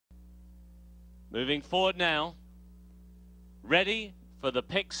Moving forward now. Ready for the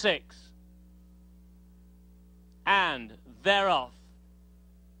pick 6. And they're off.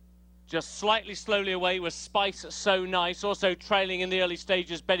 Just slightly slowly away was Spice So Nice, also trailing in the early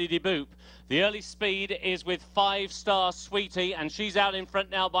stages Betty de Boop. The early speed is with 5 Star Sweetie, and she's out in front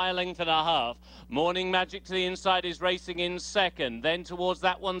now by a length and a half. Morning Magic to the inside is racing in second. Then towards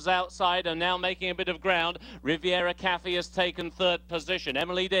that one's outside and now making a bit of ground. Riviera Cafe has taken 3rd position.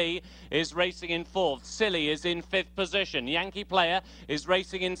 Emily D is racing in 4th. Silly is in 5th position. Yankee Player is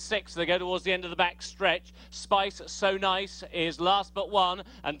racing in 6th. They go towards the end of the back stretch. Spice So Nice is last but one,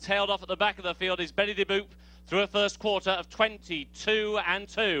 and tailed off at the back of the field is Betty de Boop through a first quarter of 22 and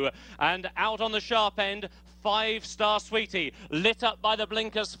 2. And out on the sharp end, 5 Star Sweetie, lit up by the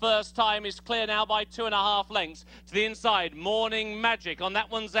blinkers first time, is clear now by 2.5 lengths. To the inside, Morning Magic. On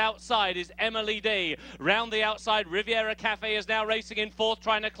that one's outside is Emily D. Round the outside, Riviera Cafe is now racing in 4th,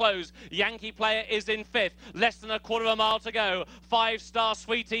 trying to close. Yankee Player is in 5th. Less than a quarter of a mile to go. 5 Star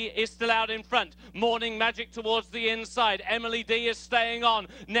Sweetie is still out in front. Morning Magic towards the inside. Emily D is staying on,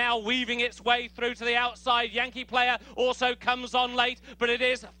 now weaving its way through to the outside. Yankee Player also comes on late, but it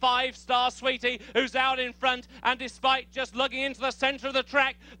is 5 Star Sweetie who's out in front. And despite just lugging into the centre of the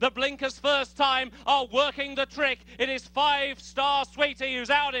track, the blinkers first time are working the trick. It is 5 Star Sweetie who's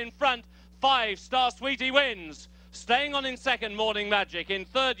out in front. 5 Star Sweetie wins. Staying on in second, Morning Magic. In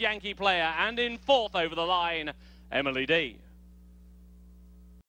third, Yankee Player. And in fourth over the line, Emily D.